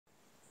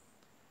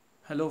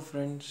Hello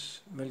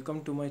friends,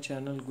 welcome to my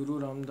channel Guru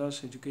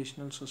Ramdas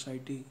Educational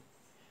Society.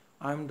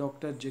 I am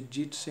Dr.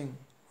 Jagjeet Singh.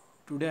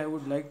 Today I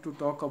would like to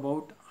talk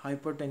about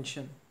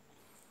hypertension.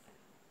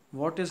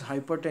 What is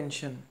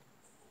hypertension?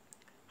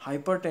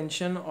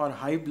 Hypertension or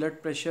high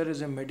blood pressure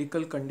is a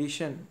medical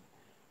condition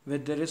where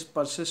there is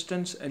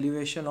persistent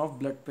elevation of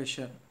blood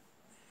pressure.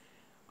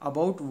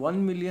 About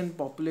 1 million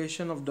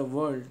population of the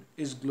world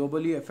is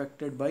globally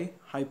affected by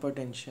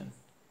hypertension.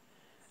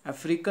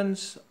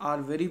 Africans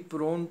are very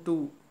prone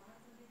to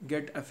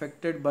get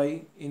affected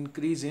by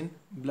increase in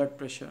blood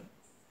pressure.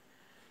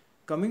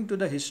 Coming to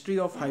the history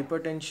of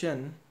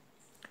hypertension,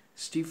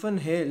 Stephen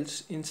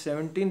Hales in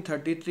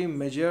 1733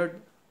 measured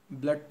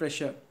blood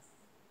pressure,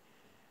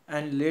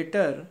 and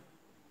later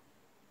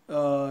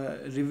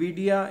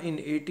Rividia in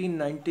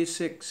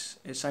 1896,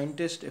 a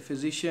scientist, a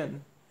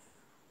physician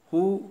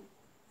who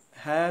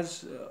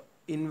has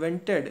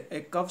invented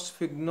a cuff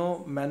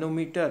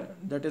sphygmomanometer,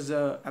 that is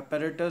a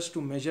apparatus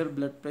to measure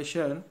blood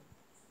pressure,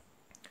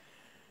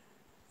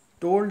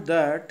 told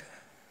that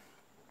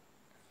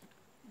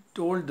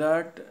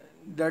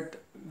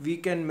we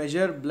can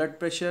measure blood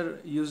pressure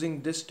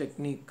using this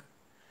technique.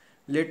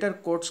 Later,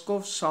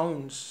 Korsakoff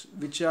sounds,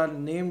 which are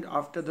named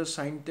after the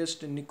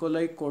scientist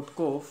Nikolai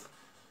Korsakoff,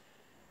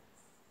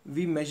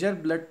 we measure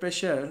blood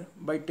pressure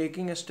by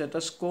taking a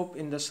stethoscope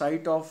in the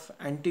site of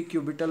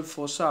antecubital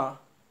fossa,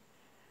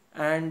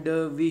 and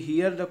we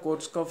hear the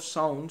Korsakoff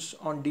sounds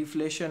on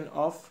deflation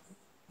of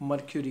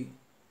mercury.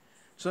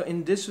 So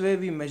in this way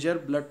we measure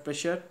blood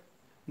pressure,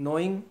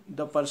 knowing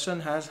the person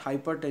has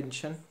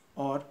hypertension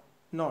or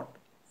not.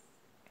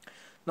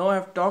 Now I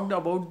have talked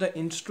about the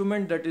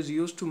instrument that is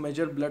used to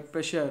measure blood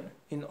pressure.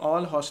 In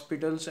all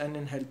hospitals and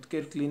in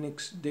healthcare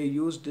clinics they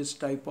use this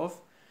type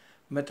of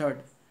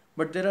method.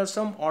 But there are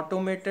some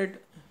automated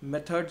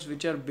methods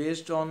which are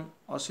based on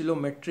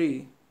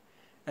oscillometry,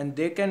 and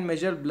they can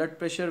measure blood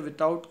pressure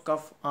without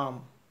cuff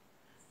arm.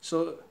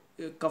 So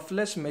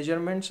cuffless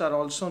measurements are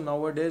also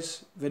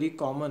nowadays very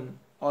common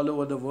all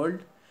over the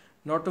world,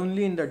 not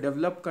only in the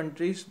developed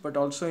countries but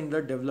also in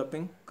the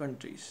developing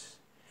countries.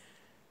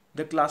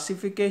 The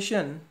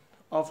classification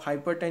of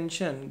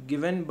hypertension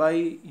given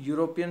by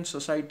European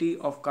Society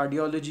of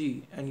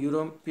Cardiology and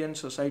European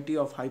Society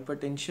of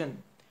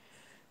Hypertension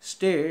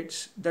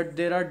states that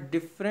there are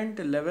different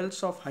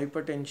levels of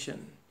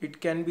hypertension. It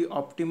can be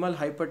optimal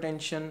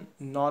hypertension,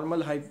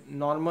 normal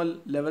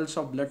levels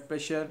of blood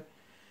pressure,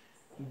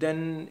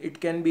 then it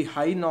can be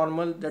high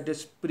normal, that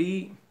is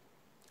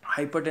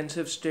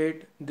pre-hypertensive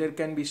state. There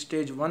can be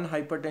stage 1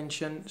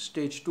 hypertension,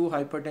 stage 2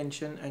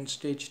 hypertension and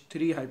stage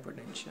 3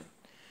 hypertension.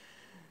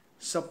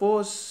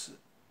 Suppose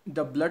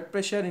the blood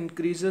pressure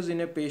increases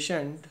in a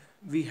patient,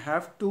 we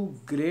have to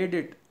grade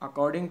it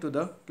according to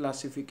the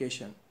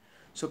classification.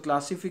 So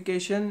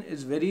classification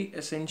is very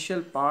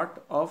essential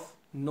part of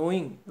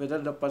knowing whether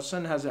the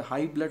person has a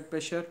high blood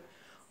pressure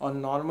or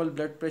normal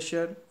blood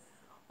pressure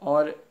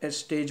or a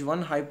stage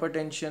 1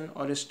 hypertension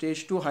or a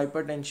stage 2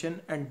 hypertension,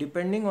 and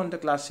depending on the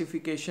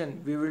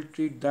classification we will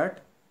treat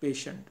that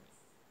patient.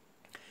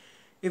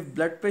 If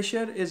blood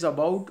pressure is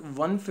about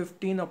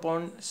 115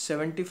 upon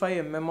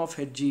 75 mm of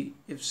Hg,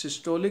 if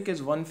systolic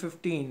is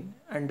 115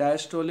 and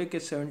diastolic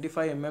is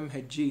 75 mm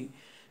Hg,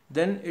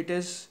 then it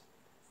is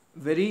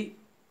very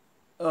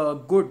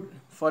good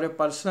for a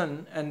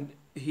person and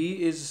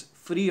he is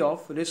free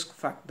of risk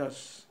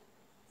factors.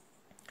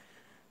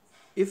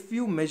 If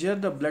you measure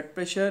the blood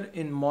pressure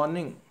in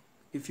morning,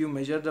 at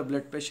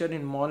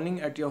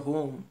your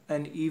home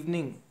and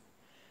evening,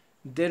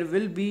 there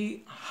will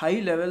be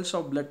high levels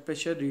of blood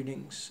pressure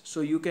readings.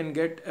 So you can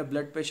get a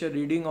blood pressure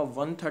reading of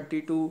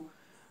 130 to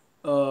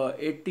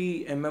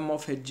 80 mm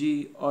of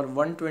Hg or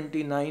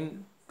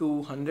 129 to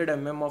 100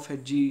 mm of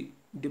Hg,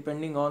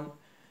 depending on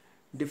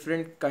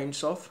different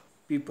kinds of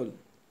people.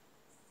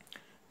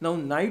 Now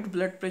night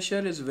blood pressure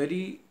is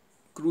very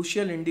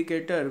crucial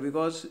indicator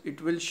because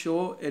it will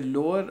show a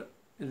lower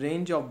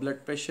range of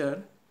blood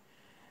pressure,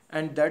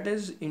 and that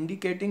is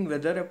indicating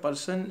whether a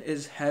person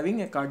is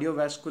having a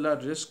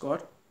cardiovascular risk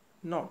or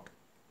not.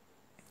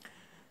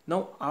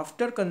 Now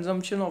after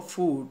consumption of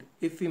food,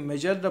 if we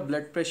measure the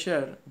blood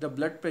pressure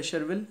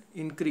will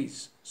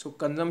increase. So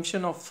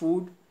consumption of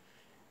food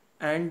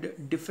and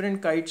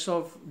different kinds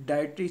of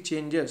dietary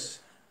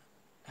changes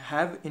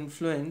have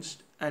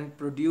influenced and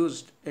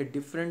produced a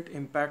different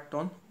impact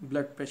on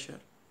blood pressure.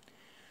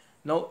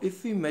 Now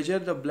if we measure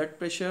the blood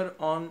pressure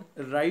on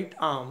right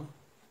arm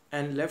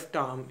and left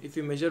arm, if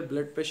we measure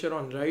blood pressure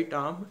on right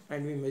arm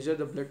and we measure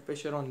the blood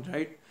pressure on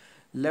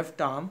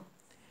left arm,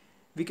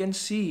 we can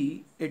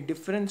see a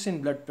difference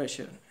in blood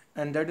pressure,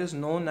 and that is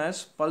known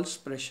as pulse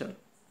pressure.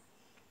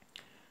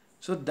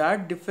 So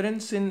that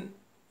difference in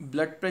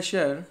blood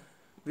pressure,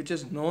 which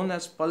is known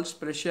as pulse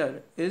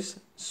pressure, is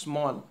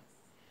small.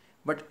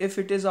 But if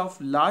it is of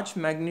large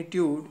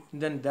magnitude,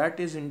 then that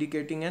is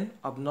indicating an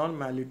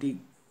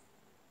abnormality.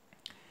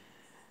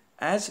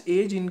 As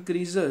age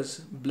increases,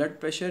 blood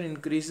pressure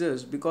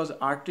increases because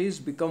arteries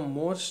become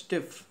more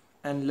stiff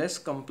and less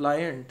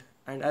compliant,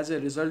 and as a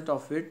result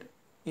of it,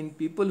 in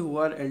people who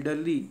are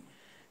elderly,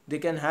 they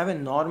can have a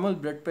normal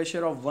blood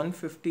pressure of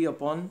 150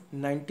 upon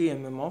 90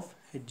 mm of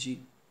Hg.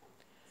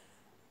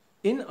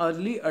 In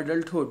early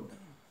adulthood,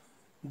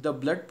 the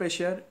blood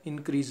pressure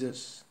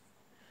increases.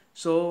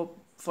 So,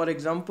 for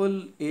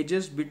example,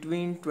 ages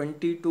between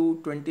 20 to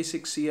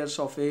 26 years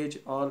of age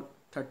or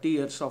 30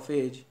 years of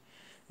age,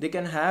 they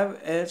can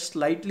have a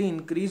slightly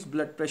increased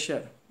blood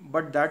pressure,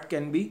 but that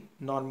can be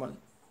normal.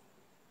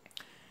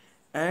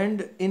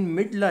 And in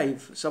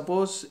midlife,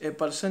 suppose a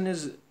person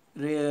is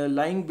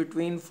lying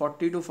between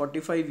 40 to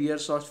 45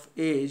 years of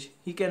age,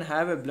 he can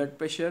have a blood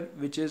pressure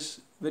which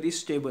is very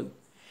stable.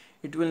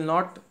 It will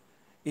not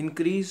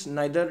increase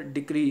neither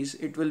decrease,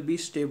 it will be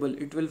stable,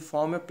 it will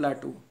form a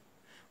plateau.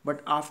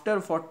 But after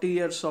 40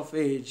 years of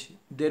age,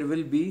 there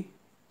will be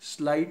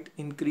slight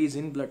increase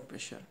in blood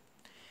pressure.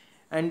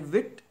 And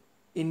with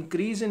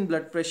increase in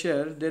blood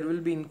pressure, there will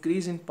be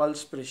increase in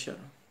pulse pressure.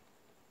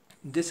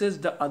 This is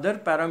the other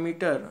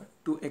parameter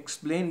to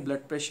explain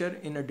blood pressure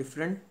in a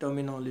different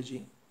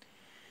terminology.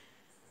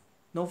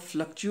 Now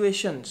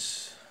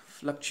fluctuations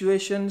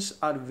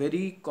are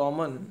very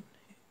common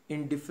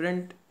in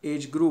different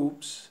age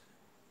groups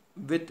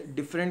with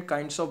different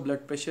kinds of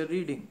blood pressure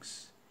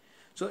readings.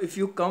 So if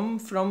you come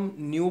from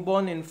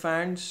newborn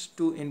infants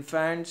to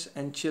infants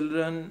and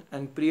children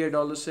and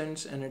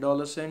pre-adolescents and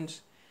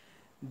adolescents,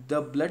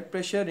 the blood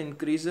pressure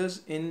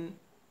increases in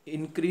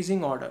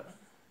increasing order.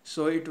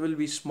 So it will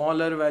be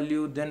smaller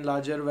value, then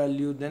larger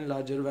value, then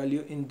larger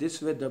value. In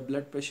this way, the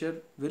blood pressure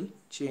will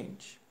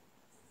change.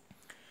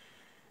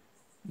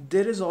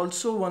 There is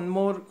also one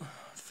more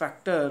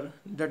factor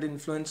that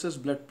influences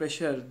blood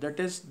pressure, that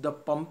is the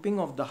pumping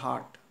of the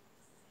heart.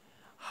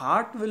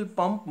 Heart will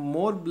pump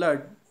more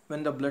blood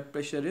when the blood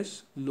pressure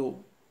is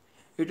low.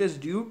 It is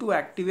due to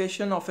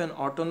activation of an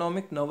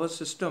autonomic nervous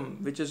system,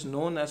 which is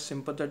known as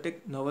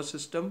sympathetic nervous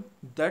system,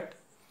 that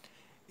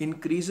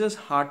increases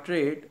heart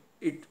rate.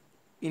 It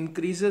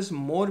increases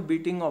more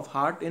beating of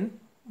heart in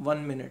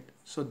 1 minute.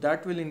 So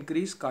that will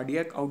increase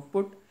cardiac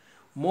output.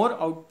 More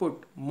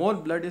output, more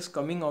blood is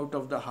coming out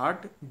of the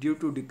heart due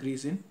to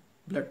decrease in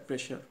blood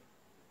pressure.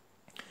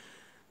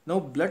 Now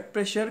blood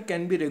pressure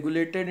can be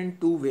regulated in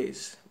two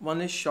ways.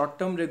 One is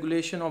short-term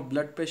regulation of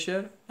blood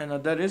pressure, and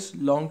other is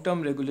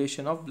long-term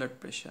regulation of blood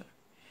pressure.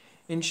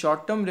 In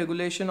short-term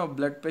regulation of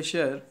blood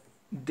pressure,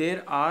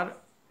 there are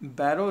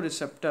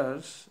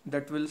baroreceptors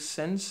that will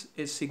sense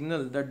a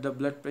signal that the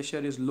blood pressure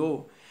is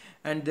low,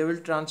 and they will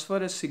transfer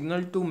a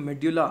signal to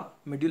medulla,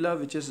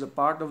 which is the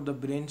part of the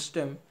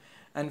brainstem,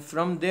 and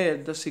from there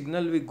the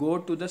signal will go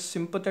to the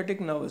sympathetic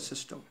nervous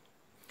system.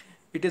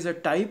 It is a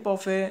type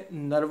of a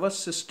nervous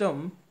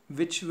system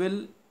which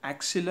will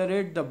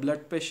accelerate the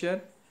blood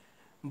pressure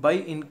by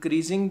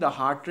increasing the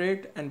heart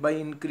rate and by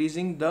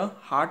increasing the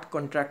heart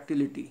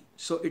contractility.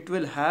 So it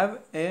will have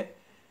a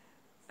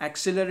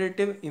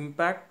accelerative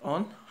impact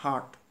on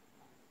heart.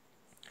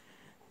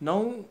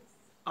 Now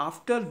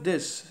after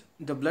this,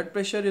 the blood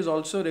pressure is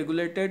also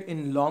regulated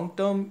in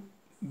long-term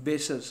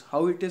basis.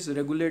 How it is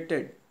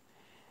regulated?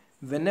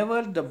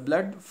 Whenever the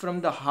blood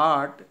from the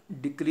heart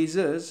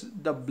decreases,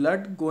 the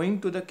blood going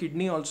to the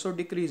kidney also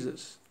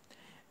decreases.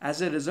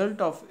 As a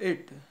result of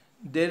it,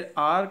 there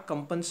are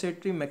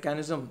compensatory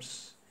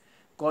mechanisms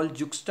called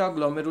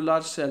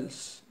juxtaglomerular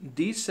cells.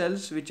 These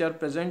cells, which are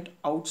present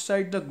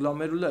outside the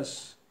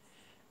glomerulus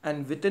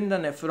and within the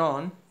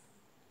nephron,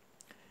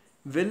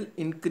 will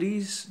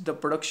increase the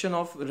production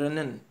of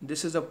renin.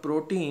 This is a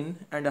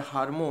protein and a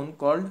hormone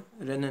called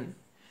renin.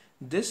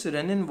 This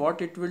renin, what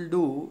it will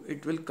do,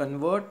 it will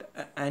convert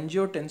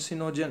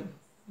angiotensinogen.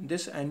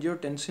 This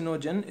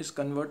angiotensinogen is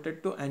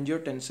converted to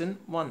angiotensin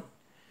 1.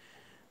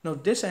 Now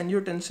this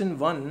angiotensin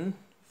 1,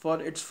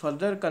 for its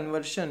further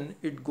conversion,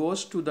 it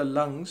goes to the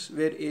lungs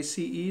where ACE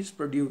is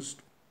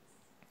produced.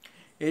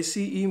 ACE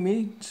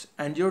means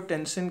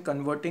angiotensin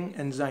converting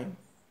enzyme.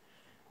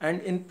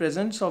 And in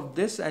presence of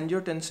this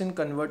angiotensin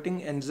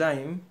converting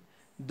enzyme,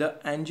 the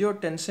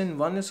angiotensin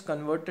 1 is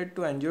converted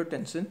to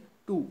angiotensin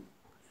 2.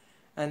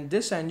 And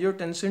this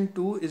angiotensin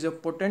 2 is a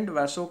potent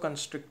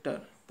vasoconstrictor.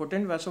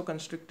 Potent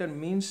vasoconstrictor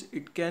means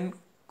it can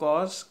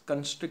cause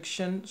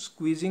constriction,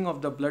 squeezing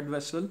of the blood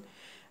vessel,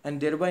 and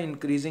thereby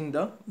increasing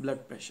the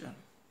blood pressure.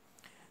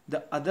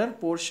 The other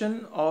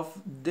portion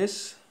of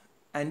this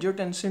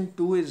angiotensin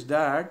 2 is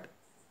that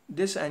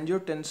this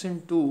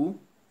angiotensin 2,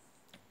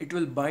 it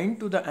will bind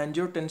to the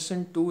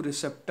angiotensin 2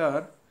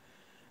 receptor,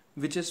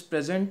 which is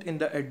present in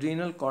the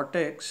adrenal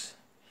cortex,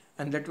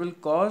 and that will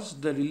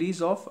cause the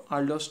release of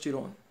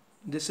aldosterone.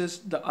 This is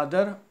the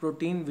other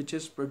protein which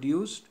is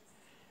produced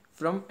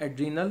from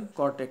adrenal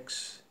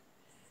cortex.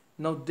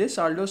 Now this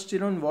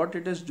aldosterone, what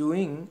it is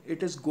doing,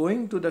 it is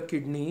going to the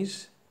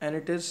kidneys and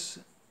it is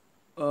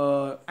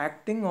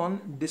acting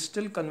on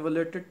distal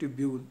convoluted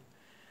tubule.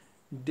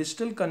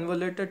 Distal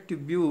convoluted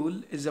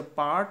tubule is a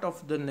part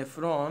of the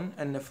nephron,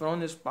 and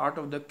nephron is part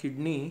of the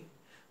kidney.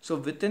 So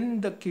within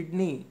the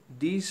kidney,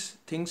 these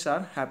things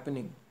are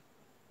happening.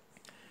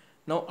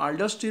 Now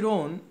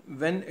aldosterone,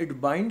 when it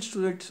binds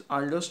to its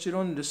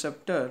aldosterone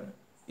receptor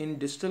in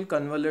distal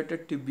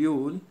convoluted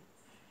tubule,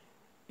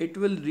 it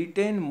will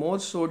retain more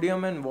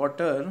sodium and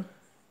water,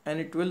 and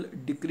it will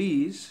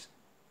increase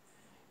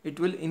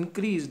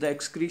the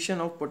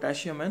excretion of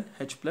potassium and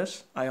H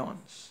plus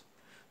ions.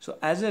 So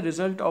as a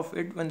result of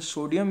it, when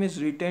sodium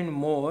is retained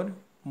more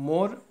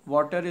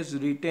water is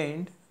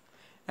retained,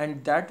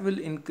 and that will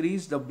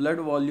increase the blood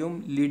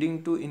volume,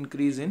 leading to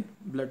increase in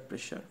blood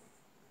pressure.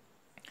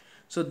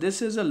 So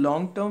this is a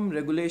long-term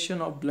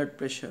regulation of blood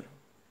pressure.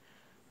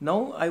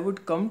 Now I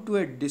would come to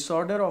a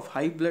disorder of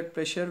high blood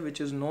pressure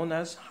which is known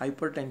as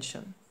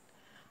hypertension.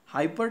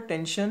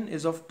 Hypertension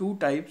is of two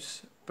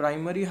types: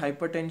 primary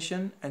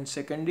hypertension and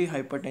secondary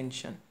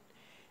hypertension.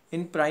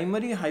 In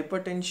primary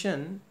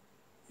hypertension,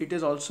 it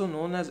is also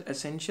known as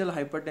essential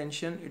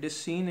hypertension. It is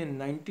seen in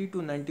 90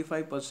 to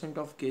 95%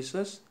 of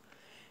cases,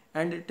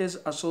 and it is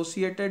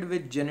associated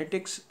with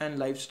genetics and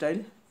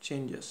lifestyle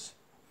changes.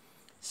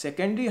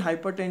 Secondary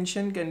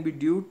hypertension can be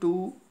due to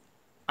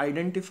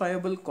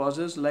identifiable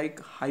causes like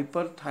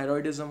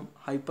hyperthyroidism,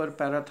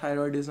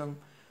 hyperparathyroidism,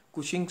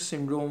 Cushing's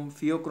syndrome,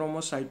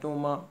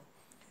 pheochromocytoma,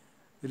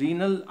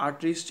 renal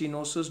artery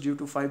stenosis due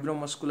to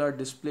fibromuscular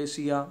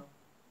dysplasia,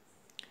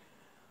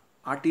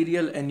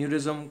 arterial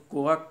aneurysm,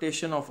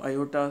 coarctation of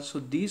aorta. So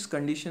these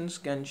conditions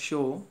can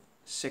show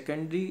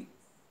secondary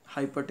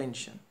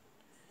hypertension.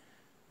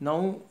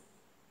 Now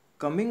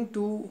coming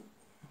to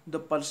the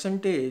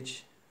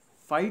percentage,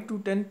 5 to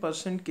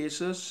 10%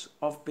 cases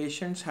of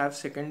patients have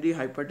secondary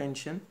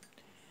hypertension,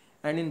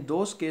 and in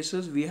those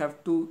cases we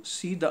have to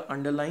see the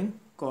underlying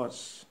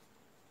cause.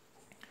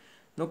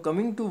 Now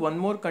coming to one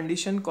more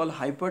condition called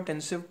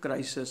hypertensive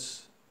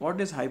crisis.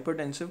 What is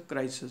hypertensive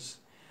crisis?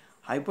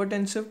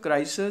 Hypertensive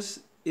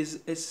crisis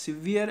is a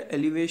severe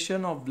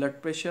elevation of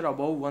blood pressure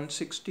above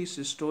 160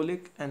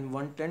 systolic and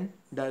 110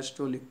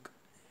 diastolic.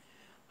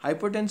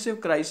 Hypertensive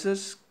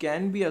crisis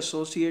can be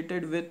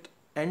associated with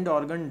end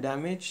organ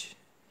damage.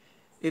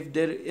 If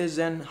there is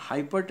an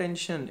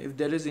hypertension, if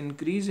there is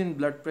increase in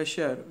blood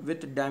pressure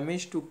with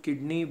damage to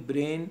kidney,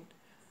 brain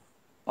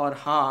or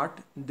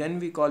heart, then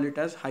we call it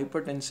as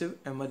hypertensive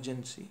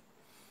emergency.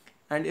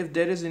 And if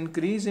there is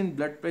increase in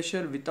blood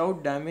pressure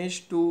without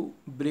damage to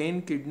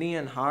brain, kidney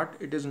and heart,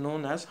 it is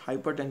known as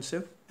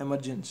hypertensive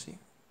emergency.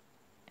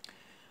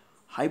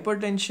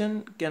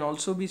 Hypertension can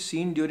also be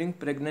seen during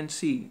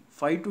pregnancy.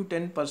 5 to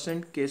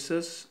 10%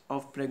 cases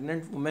of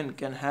pregnant women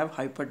can have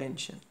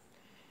hypertension.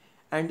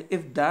 And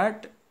if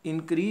that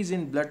increase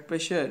in blood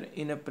pressure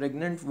in a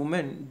pregnant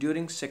woman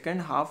during second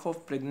half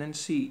of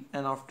pregnancy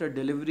and after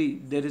delivery,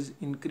 there is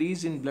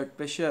increase in blood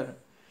pressure,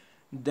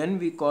 then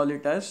we call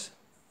it as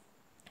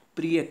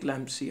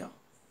preeclampsia.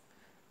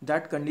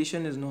 That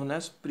condition is known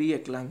as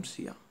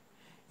preeclampsia.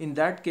 In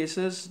that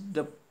cases,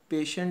 the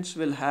patients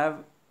will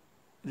have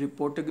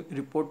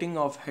reporting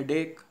of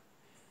headache,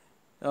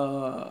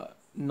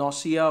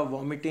 nausea,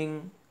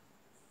 vomiting,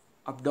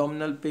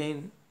 abdominal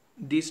pain.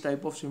 These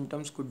type of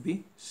symptoms could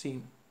be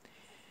seen.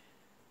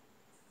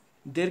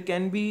 There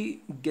can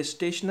be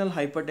gestational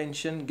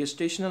hypertension.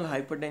 Gestational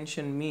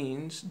hypertension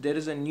means there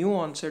is a new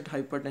onset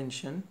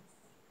hypertension.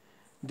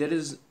 There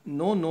is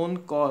no known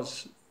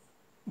cause,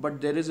 but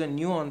there is a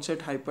new onset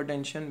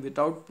hypertension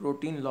without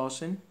protein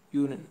loss in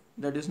urine.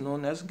 That is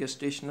known as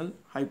gestational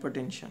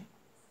hypertension.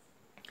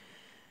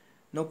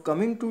 Now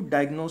coming to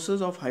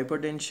diagnosis of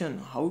hypertension.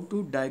 How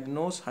to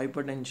diagnose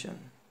hypertension?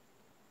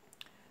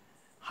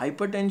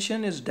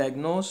 Hypertension is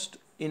diagnosed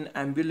in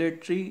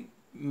ambulatory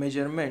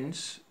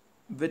measurements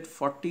with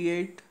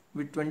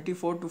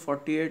 24 to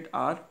 48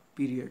 hour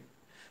period.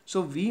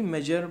 So we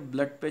measure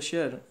blood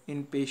pressure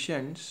in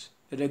patients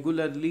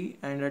regularly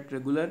and at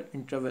regular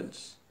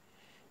intervals.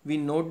 We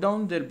note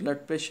down their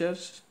blood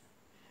pressures,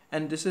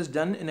 and this is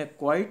done in a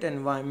quiet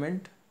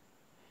environment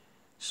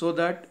so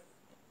that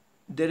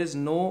there is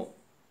no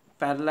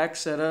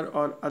parallax error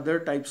or other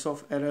types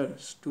of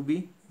errors to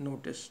be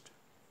noticed.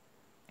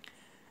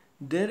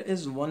 There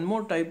is one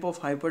more type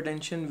of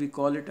hypertension, we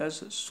call it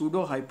as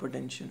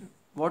pseudo-hypertension.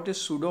 What is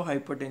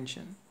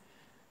pseudo-hypertension?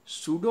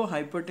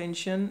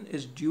 Pseudo-hypertension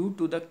is due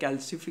to the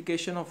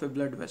calcification of a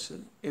blood vessel.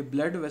 A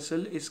blood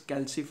vessel is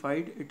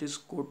calcified, it is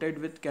coated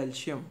with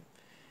calcium,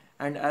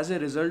 and as a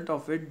result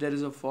of it, there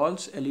is a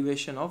false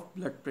elevation of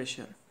blood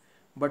pressure.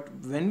 But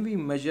when we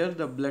measure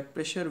the blood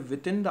pressure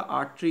within the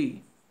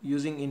artery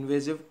using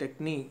invasive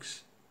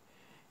techniques,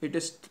 it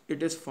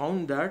is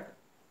found that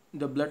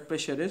the blood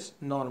pressure is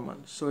normal.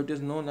 So it is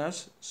known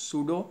as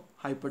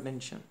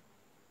pseudo-hypertension.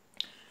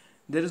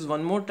 There is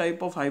one more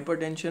type of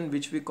hypertension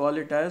which we call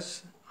it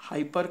as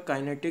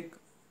hyperkinetic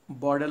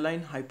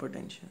borderline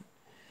hypertension.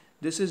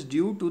 This is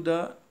due to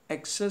the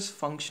excess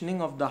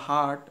functioning of the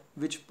heart,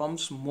 which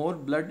pumps more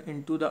blood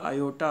into the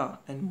aorta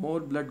and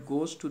more blood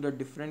goes to the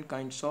different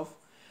kinds of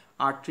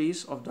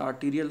arteries of the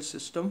arterial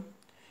system,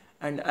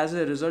 and as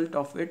a result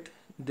of it,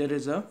 there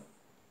is a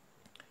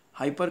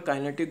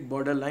hyperkinetic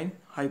borderline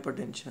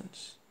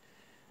hypertensions.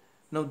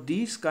 Now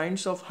these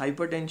kinds of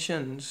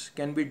hypertensions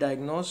can be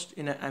diagnosed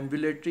in an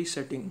ambulatory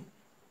setting.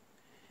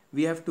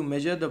 We have to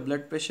measure the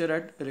blood pressure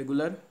at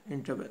regular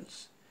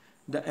intervals.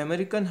 The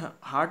American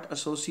Heart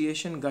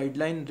Association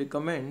guideline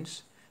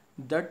recommends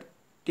that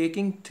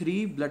taking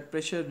 3 blood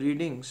pressure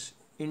readings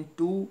in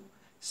 2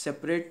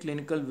 separate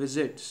clinical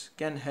visits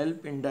can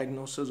help in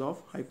diagnosis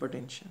of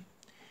hypertension.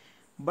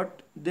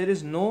 But there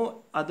is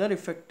no other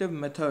effective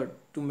method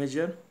to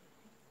measure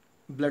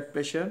blood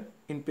pressure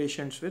in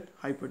patients with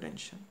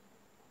hypertension.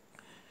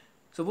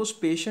 Suppose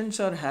patients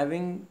are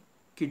having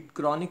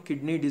chronic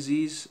kidney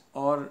disease,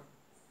 or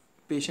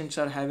patients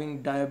are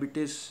having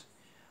diabetes,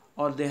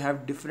 or they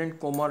have different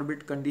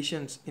comorbid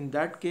conditions. In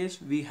that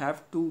case, we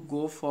have to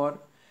go for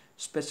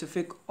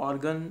specific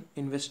organ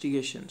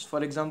investigations.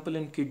 For example,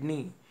 in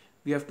kidney,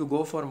 we have to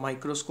go for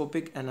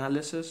microscopic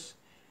analysis,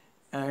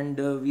 and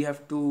we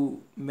have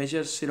to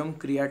measure serum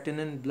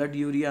creatinine, blood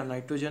urea,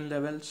 nitrogen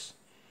levels.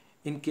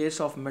 In case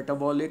of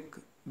metabolic,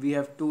 we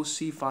have to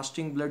see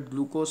fasting blood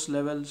glucose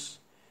levels,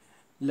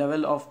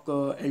 level of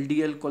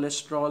LDL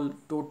cholesterol,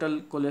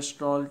 total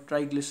cholesterol,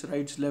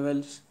 triglycerides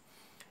levels.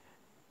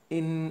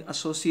 In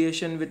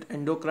association with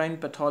endocrine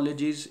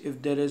pathologies,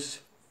 if there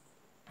is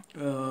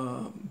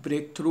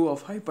breakthrough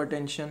of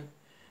hypertension,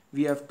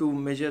 we have to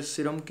measure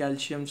serum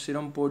calcium,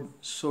 serum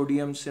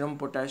sodium, serum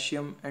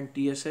potassium, and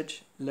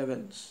TSH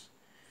levels.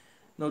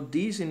 Now,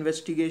 these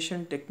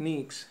investigation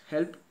techniques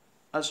help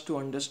us to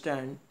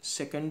understand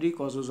secondary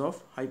causes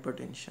of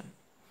hypertension.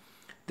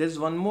 There's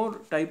one more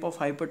type of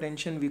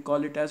hypertension, we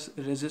call it as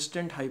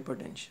resistant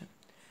hypertension.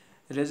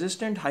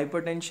 Resistant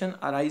hypertension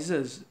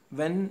arises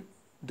when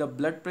the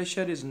blood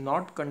pressure is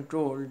not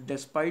controlled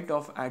despite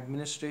of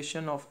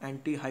administration of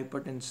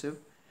antihypertensive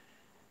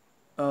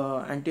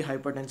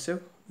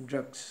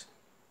drugs.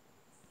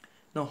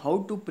 Now,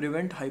 how to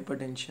prevent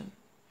hypertension?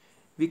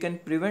 We can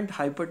prevent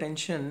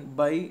hypertension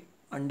by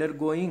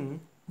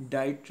undergoing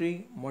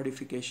dietary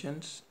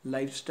modifications,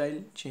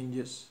 lifestyle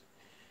changes.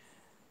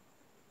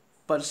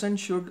 Person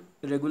should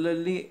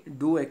regularly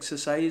do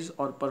exercise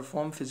or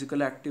perform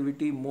physical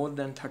activity more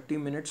than 30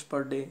 minutes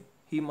per day.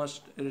 He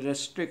must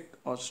restrict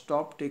or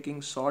stop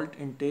taking salt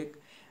intake,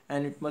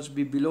 and it must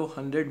be below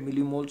 100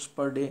 millimoles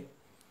per day.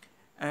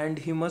 And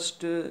he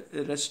must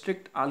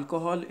restrict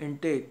alcohol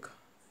intake.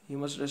 He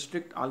must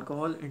restrict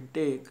alcohol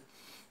intake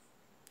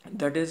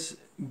that is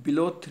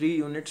below 3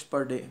 units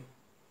per day.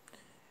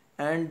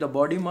 And the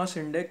body mass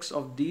index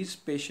of these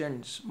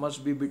patients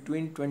must be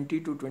between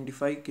 20 to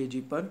 25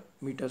 kg per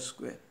meter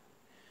square.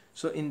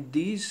 So in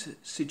these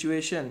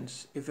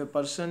situations, if a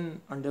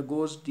person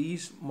undergoes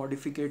these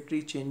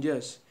modificatory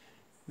changes,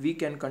 we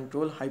can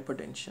control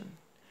hypertension.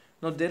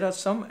 Now, there are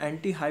some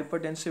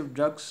antihypertensive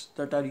drugs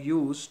that are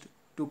used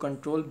to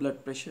control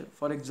blood pressure.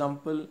 For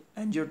example,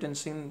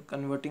 angiotensin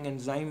converting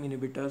enzyme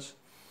inhibitors,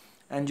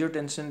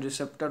 angiotensin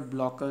receptor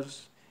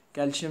blockers,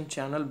 calcium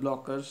channel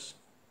blockers,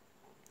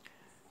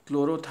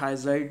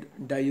 chlorothiazide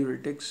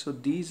diuretics. So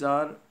these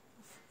are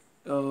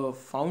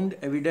found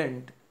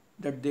evident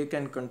that they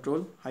can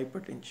control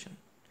hypertension.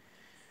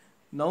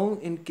 Now,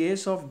 in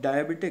case of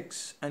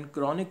diabetics and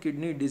chronic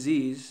kidney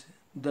disease,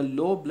 the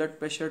low blood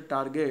pressure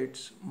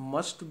targets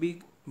must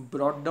be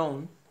brought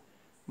down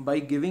by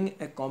giving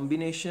a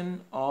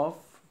combination of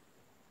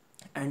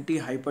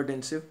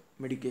antihypertensive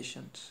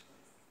medications.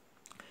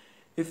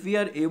 If we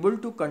are able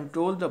to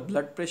control the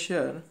blood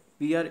pressure,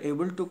 we are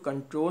able to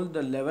control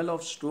the level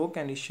of stroke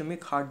and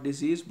ischemic heart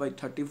disease by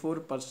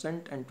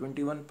 34% and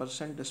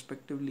 21%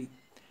 respectively.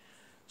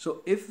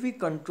 So if we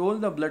control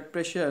the blood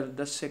pressure,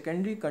 the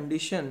secondary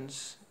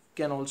conditions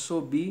can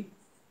also be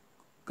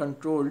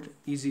controlled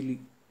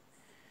easily.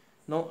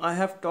 Now, I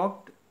have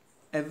talked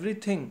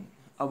everything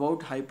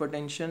about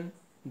hypertension,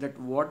 that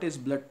what is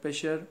blood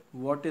pressure,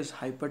 what is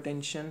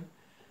hypertension,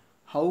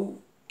 how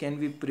can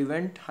we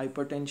prevent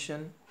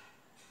hypertension,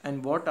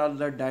 and what are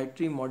the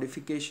dietary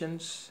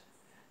modifications.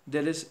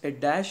 There is a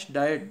DASH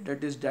diet,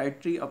 that is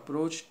dietary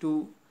approach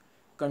to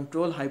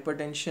control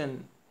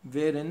hypertension,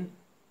 wherein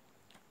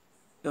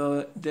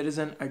there is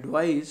an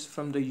advice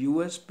from the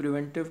US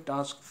Preventive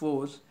Task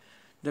Force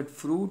that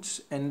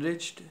fruits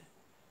enriched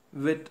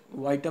with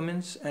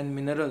vitamins and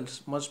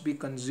minerals must be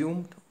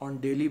consumed on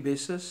daily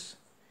basis,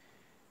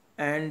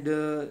 and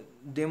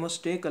they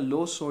must take a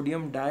low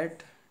sodium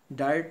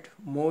diet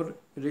more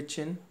rich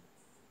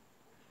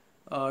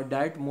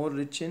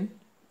in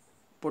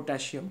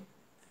potassium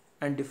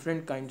and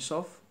different kinds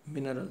of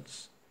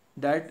minerals.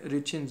 Diet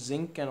rich in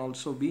zinc can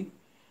also be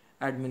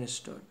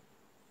administered.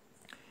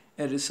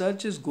 A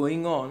research is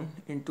going on.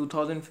 In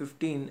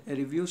 2015, a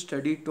review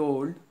study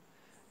told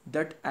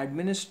that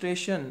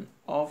administration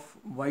of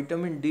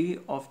vitamin D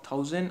of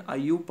 1000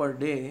 IU per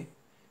day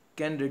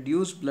can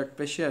reduce blood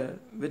pressure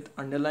with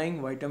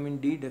underlying vitamin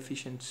D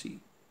deficiency.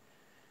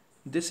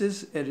 This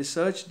is a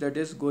research that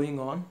is going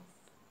on,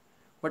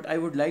 but I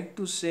would like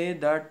to say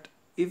that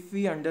if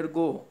we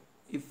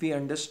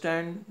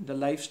understand the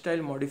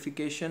lifestyle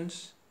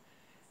modifications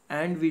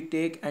and we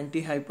take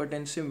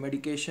antihypertensive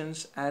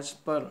medications as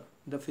per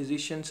the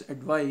physician's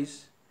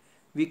advice,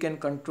 we can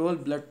control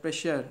blood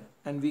pressure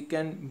and we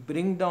can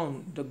bring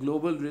down the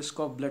global risk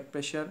of blood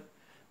pressure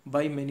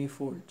by many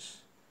folds.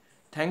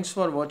 Thanks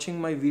for watching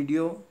my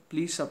video.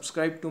 Please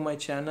subscribe to my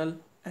channel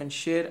and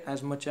share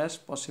as much as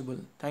possible.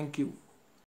 Thank you.